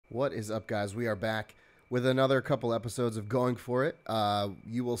What is up, guys? We are back with another couple episodes of Going For It.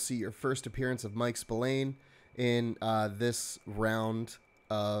 You will see your first appearance of Mike Spillane in this round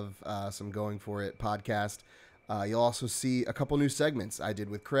of some Going For It podcast. You'll also see a couple new segments I did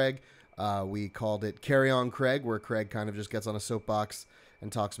with Craig. We called it Carry On Craig, where Craig kind of just gets on a soapbox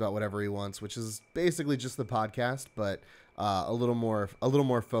and talks about whatever he wants, which is basically just the podcast, but a little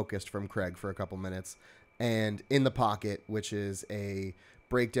more focused from Craig for a couple minutes. And In the Pocket, which is a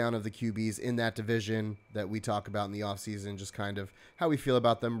breakdown of the QBs in that division that we talk about in the offseason, just kind of how we feel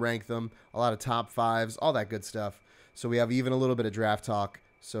about them, rank them, a lot of top fives, all that good stuff. So we have even a little bit of draft talk.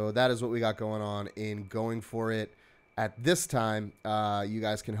 So that is what we got going on in Going For It. At this time, you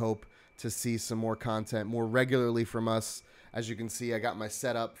guys can hope to see some more content more regularly from us. As you can see, I got my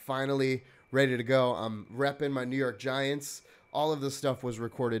setup finally ready to go. I'm repping my New York Giants. All of this stuff was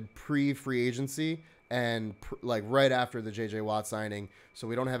recorded pre-free agency and like right after the J.J. Watt signing. So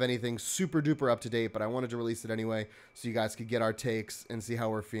we don't have anything super duper up to date, but I wanted to release it anyway so you guys could get our takes and see how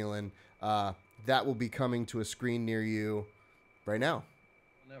we're feeling. That will be coming to a screen near you right now.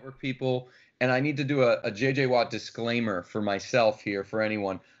 Network people, and I need to do a J.J. Watt disclaimer for myself here for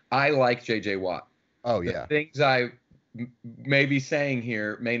anyone. I like J.J. Watt. Oh, yeah. The things I may be saying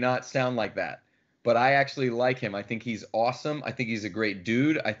here may not sound like that, but I actually like him. I think he's awesome. I think he's a great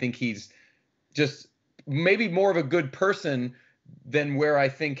dude. I think he's just maybe more of a good person than where I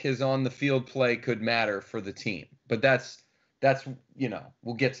think his on the field play could matter for the team. But that's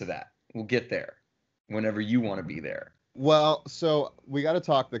we'll get to that. We'll get there whenever you want to be there. Well, so we got to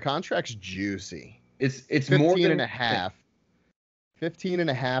talk. The contract's juicy. It's more than and a half. 15 and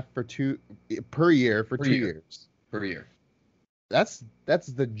a half for per year for 2 years. Per year. That's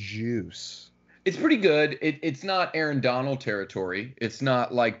the juice. It's pretty good. It's not Aaron Donald territory. It's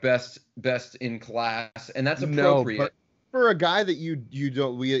not like best in class, and that's appropriate. No, but for a guy that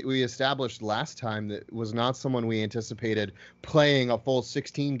we established last time that was not someone we anticipated playing a full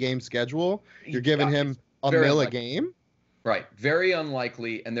 16 game schedule, you're giving him a mil a game? Right. Very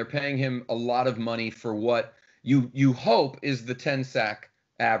unlikely, and they're paying him a lot of money for what you hope is the 10 sack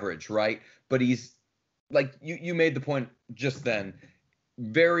average, right? But he's like you made the point just then.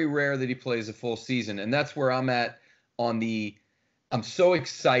 Very rare that he plays a full season, and that's where I'm at on I'm so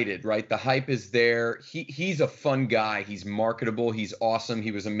excited, right? The hype is there. He's a fun guy. He's marketable. He's awesome. He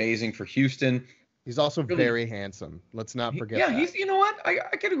was amazing for Houston. He's also really very handsome. Let's not forget that. He's, you know what? I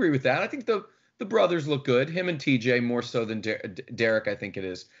can agree with that. I think the brothers look good. Him and TJ more so than Derek, I think it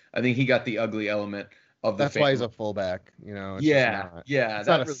is. I think he got the ugly element of the That's family. Why he's a fullback, It's that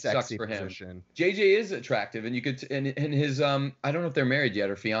not really a sexy sucks for him. position. JJ is attractive, and you could and his I don't know if they're married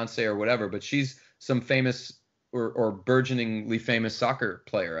yet or fiance or whatever, but she's some famous or burgeoningly famous soccer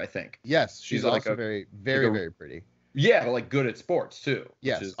player, I think. Yes, she's like also very pretty. Yeah, but like good at sports too.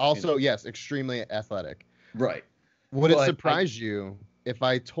 Yes, also yes, extremely athletic. Right. Would it surprise you if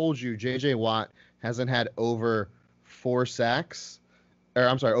I told you J.J. Watt hasn't had over 4 sacks?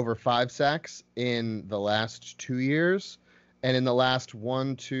 Over 5 sacks in the last 2 years, and in the last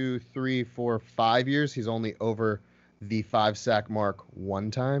 5 years, he's only over the 5 sack mark one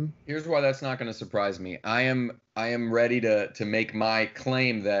time. Here's why that's not going to surprise me. I am ready to make my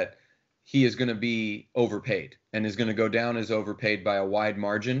claim that he is going to be overpaid and is going to go down as overpaid by a wide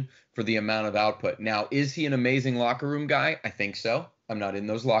margin for the amount of output. Now, is he an amazing locker room guy? I think so. I'm not in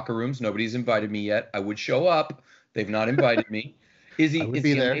those locker rooms. Nobody's invited me yet. I would show up. They've not invited me. Is he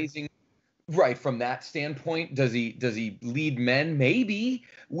amazing? Right, from that standpoint, does he lead men? Maybe.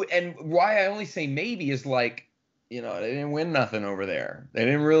 And why I only say maybe is like, they didn't win nothing over there. They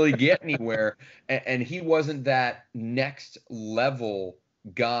didn't really get anywhere. And he wasn't that next level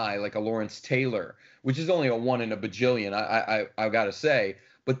guy like a Lawrence Taylor, which is only a 1 in a bajillion, I've got to say.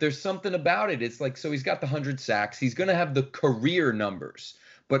 But there's something about it. It's like, so he's got the 100 sacks. He's going to have the career numbers.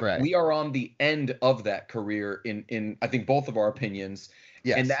 But we are on the end of that career in I think both of our opinions.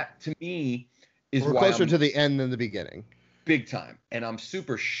 Yes. And that to me is We're why closer to the end than the beginning. Big time. And I'm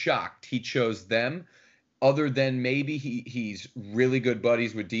super shocked he chose them, other than maybe he's really good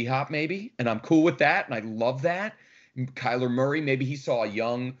buddies with D-Hop maybe. And I'm cool with that. And I love that. Kyler Murray, maybe he saw a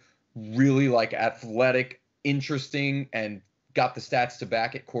young, really like athletic, interesting, and got the stats to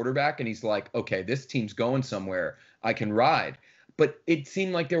back at quarterback. And he's like, okay, this team's going somewhere. I can ride. But it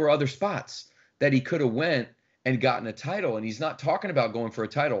seemed like there were other spots that he could have went and gotten a title, and he's not talking about going for a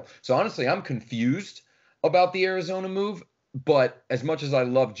title. So honestly, I'm confused about the Arizona move. But as much as I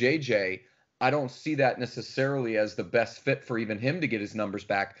love JJ, I don't see that necessarily as the best fit for even him to get his numbers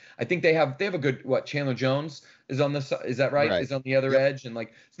back. I think they have a good Chandler Jones is on this, is that right? Right. Is on the other Yep. edge, and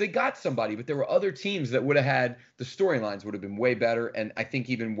like so they got somebody, but there were other teams that would have had the storylines would have been way better, and I think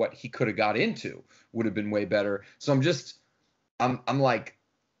even what he could have got into would have been way better. So I'm like,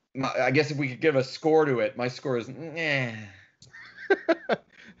 I guess if we could give a score to it, my score is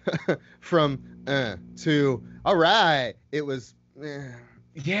From to all right, it was.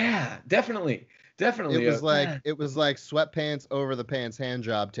 Yeah, definitely. Definitely. It was like sweatpants over the pants hand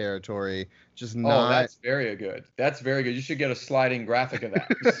job territory. Just Oh, not. that's very good. That's very good. You should get a sliding graphic of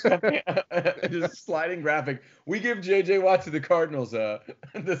that. Just a sliding graphic. We give J.J. Watt to the Cardinals the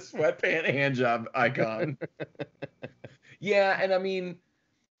sweatpant hand job icon. Yeah, and I mean,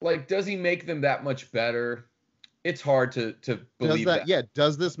 like, does he make them that much better? It's hard to believe that. Yeah,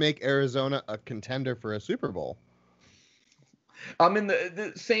 does this make Arizona a contender for a Super Bowl? I'm in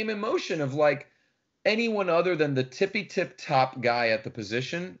the same emotion of like anyone other than the tippy tip top guy at the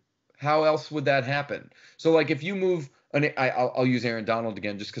position. How else would that happen? So like if you move, I'll use Aaron Donald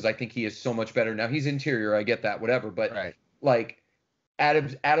again just because I think he is so much better now. He's interior, I get that, whatever. But Right. like at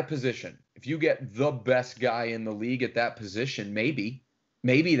a position, if you get the best guy in the league at that position, maybe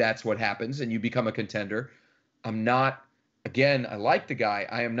that's what happens and you become a contender. I'm not. Again, I like the guy.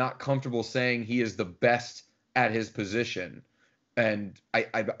 I am not comfortable saying he is the best at his position. And I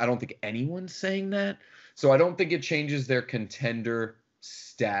don't think anyone's saying that. So I don't think it changes their contender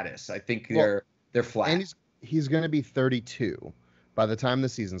status. I think they're flat. And he's going to be 32 by the time the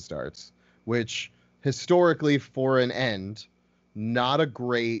season starts, which historically for an end, not a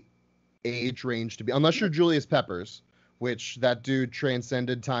great age range to be, unless you're Julius Peppers, which that dude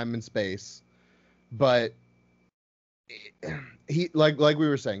transcended time and space. But he like we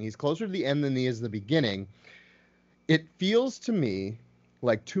were saying, he's closer to the end than he is the beginning. It feels to me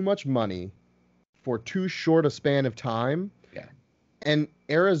like too much money for too short a span of time. Yeah. And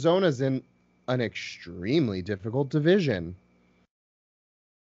Arizona's in an extremely difficult division.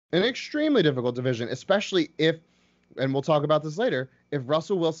 Especially if, and we'll talk about this later, if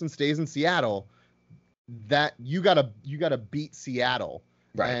Russell Wilson stays in Seattle, that you gotta beat Seattle.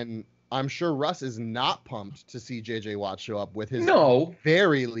 Right. And I'm sure Russ is not pumped to see J.J. Watt show up with his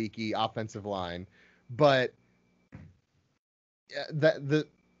very leaky offensive line. But the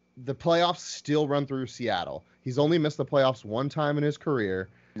playoffs still run through Seattle. He's only missed the playoffs one time in his career.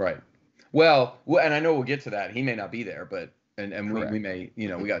 Right. Well, and I know we'll get to that. He may not be there, but and we may,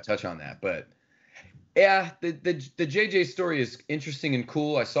 we got to touch on that. But yeah, the JJ story is interesting and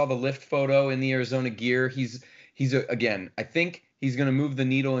cool. I saw the lift photo in the Arizona gear. He's again, I think he's going to move the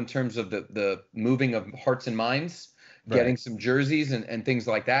needle in terms of the moving of hearts and minds. Getting some jerseys and things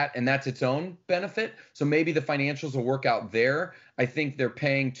like that. And that's its own benefit. So maybe the financials will work out there. I think they're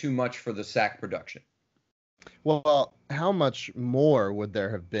paying too much for the sack production. Well, how much more would there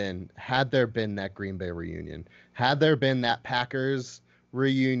have been had there been that Green Bay reunion? Had there been that Packers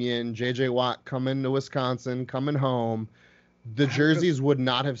reunion, J.J. Watt coming to Wisconsin, coming home, the jerseys would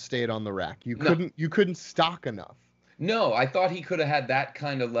not have stayed on the rack. You couldn't stock enough. No, I thought he could have had that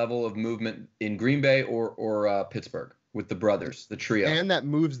kind of level of movement in Green Bay or Pittsburgh with the brothers, the trio. And that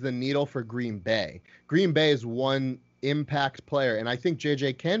moves the needle for Green Bay. Green Bay is one impact player, and I think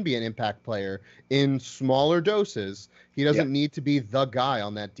JJ can be an impact player in smaller doses. He doesn't need to be the guy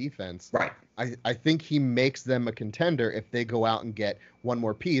on that defense. Right. I think he makes them a contender if they go out and get one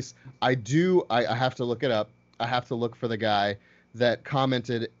more piece. I have to look it up. I have to look for the guy that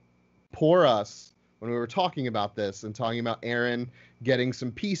commented, "Poor us," when we were talking about this and talking about Aaron getting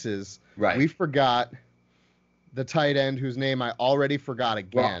some pieces. Right. We forgot the tight end whose name I already forgot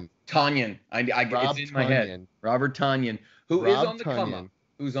again. Tonyan. It's in my head. Robert Tonyan, who's on the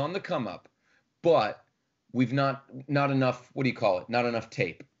come up, but we've not enough, what do you call it? Not enough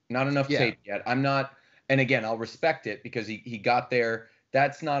tape. Not enough tape yet. I'm not, and again, I'll respect it because he got there.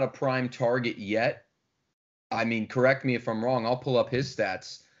 That's not a prime target yet. I mean, correct me if I'm wrong. I'll pull up his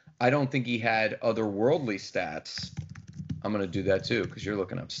stats. I don't think he had otherworldly stats. I'm going to do that too because you're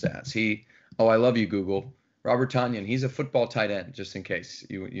looking up stats. I love you, Google. Robert Tonyan, he's a football tight end, just in case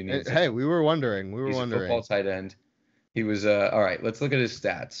you need. Hey, we were wondering. He's a football tight end. He was all right. Let's look at his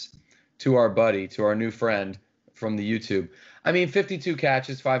stats. To our new friend from the YouTube. I mean, 52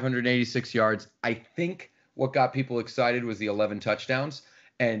 catches, 586 yards. I think what got people excited was the 11 touchdowns.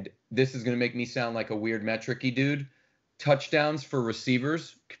 And this is going to make me sound like a weird metric-y dude. Touchdowns for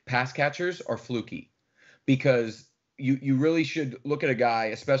receivers, pass catchers, are fluky because you really should look at a guy,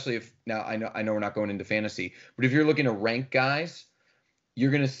 especially if now I know we're not going into fantasy, but if you're looking to rank guys,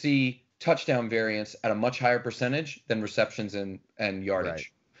 you're going to see touchdown variance at a much higher percentage than receptions and yardage. Right.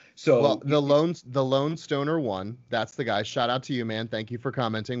 Well, So the lone stoner won. That's the guy. Shout out to you, man. Thank you for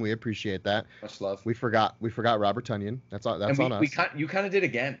commenting. We appreciate that. much love. We forgot Robert Tonyan. That's all. And That's on us. you kind of did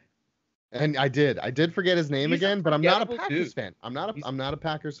again. And I did forget his name He's a again, but I'm not a forgettable Packers dude. fan. I'm not a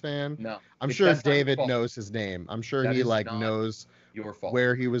Packers fan. No, I'm sure that's not your David fault. knows his name. I'm sure That he is like not knows your fault.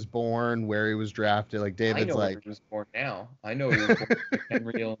 where he was born, where he was drafted. Like I David's know where like he was born now. I know he was born in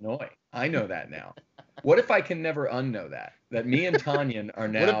McHenry, Illinois. I know that now. What if I can never unknow that? That me and Tonyan are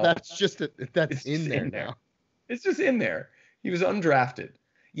now. what if that's just if that's It's in just there in there. now? It's just in there. He was undrafted.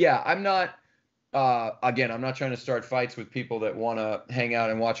 Yeah, I'm not. Again, I'm not trying to start fights with people that want to hang out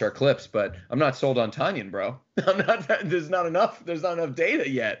and watch our clips, but I'm not sold on Tonyan, bro. I'm not. There's not enough. There's not enough data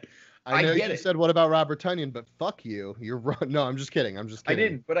yet. I know get you it. said what about Robert Tonyan, but fuck you. You're wrong. No, I'm just kidding. I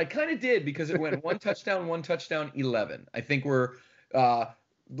didn't, but I kind of did because it went 1 touchdown, 11. I think we're.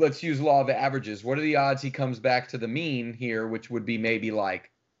 Let's use law of averages. What are the odds he comes back to the mean here, which would be maybe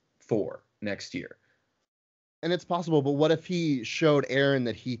like 4 next year? And it's possible, but what if he showed Aaron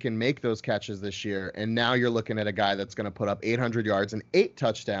that he can make those catches this year, and now you're looking at a guy that's going to put up 800 yards and 8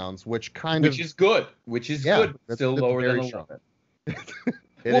 touchdowns, which is good. Which is good. Still lower than 11.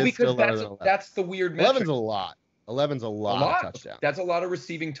 Well, because that's the weird metric. 11's a lot. 11's a lot of touchdowns. That's a lot of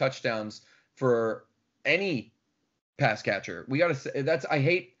receiving touchdowns for any pass catcher. We got to say that's. I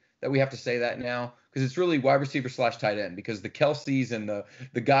hate that we have to say that now because it's really wide receiver / tight end because the Kelce's and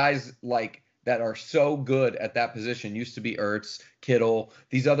the guys like that are so good at that position used to be Ertz, Kittle.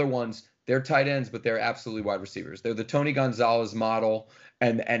 These other ones, they're tight ends, but they're absolutely wide receivers. They're the Tony Gonzalez model,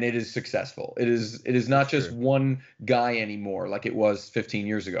 and it is successful. It is not just one guy anymore like it was 15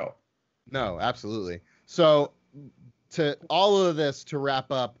 years ago. No, absolutely. So to all of this to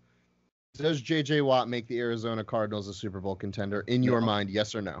wrap up, does J.J. Watt make the Arizona Cardinals a Super Bowl contender in your mind?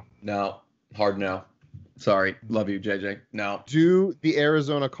 Yes or no? No, hard no. Sorry, love you, JJ. No. Do the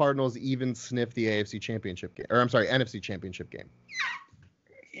Arizona Cardinals even sniff the AFC Championship game? Or I'm sorry, NFC Championship game.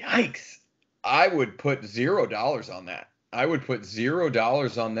 Yikes. I would put $0 on that. I would put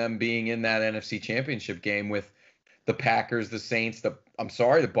 $0 on them being in that NFC Championship game with the Packers, the Saints. I'm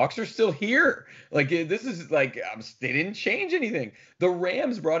sorry, the Bucs are still here. Like this is like they didn't change anything. The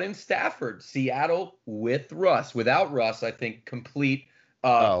Rams brought in Stafford. Seattle with Russ. Without Russ, I think complete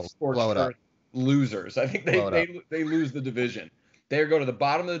sports losers. I think they lose the division. They go to the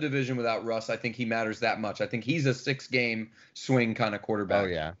bottom of the division without Russ. I think he matters that much. I think he's a 6-game swing kind of quarterback. Oh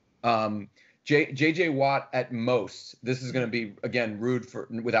yeah. J.J. Watt at most. This is going to be again rude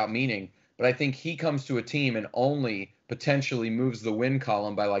without meaning, but I think he comes to a team and only potentially moves the win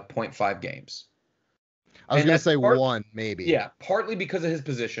column by like 0.5 games. I was going to say one maybe. Yeah, partly because of his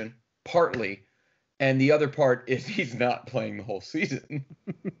position, partly. And the other part is he's not playing the whole season.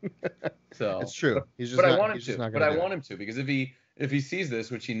 So it's true. I want him to because if he sees this,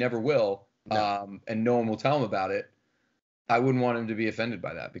 which he never will, and no one will tell him about it, I wouldn't want him to be offended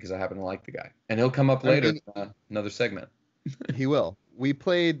by that because I happen to like the guy. And he'll come up later in another segment. He will. He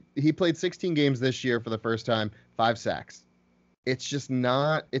played 16 games this year for the first time, 5 sacks. It's just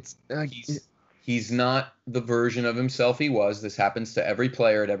not. He's not the version of himself he was. This happens to every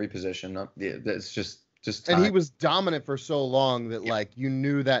player at every position. It's just time. And he was dominant for so long that like you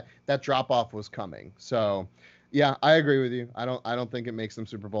knew that drop off was coming. So, yeah, I agree with you. I don't think it makes them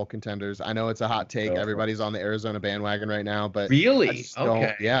Super Bowl contenders. I know it's a hot take. Everybody's on the Arizona bandwagon right now, but really,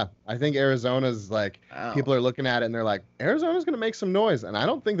 okay, yeah, I think Arizona's like people are looking at it and they're like Arizona's going to make some noise, and I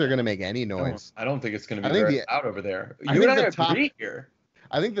don't think they're going to make any noise. I don't think it's going to be very loud over there.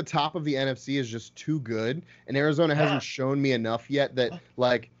 I think the top of the NFC is just too good, and Arizona hasn't shown me enough yet that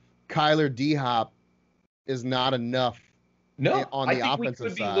like Kyler D-Hop is not enough. No, on the offensive we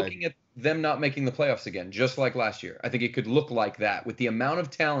could side. be looking at them not making the playoffs again, just like last year. I think it could look like that with the amount of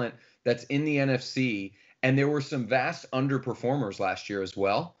talent that's in the NFC, and there were some vast underperformers last year as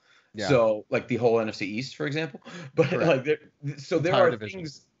well. Yeah. So like the whole NFC East, for example. But correct. There are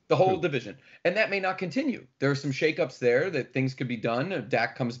things. The whole division. And that may not continue. There are some shakeups there that things could be done. If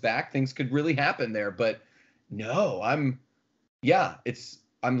Dak comes back, things could really happen there. But no, we are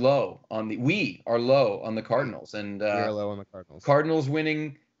low on the Cardinals. And we are low on the Cardinals. Cardinals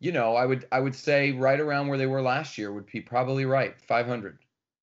winning, I would say right around where they were last year would be probably right. 500.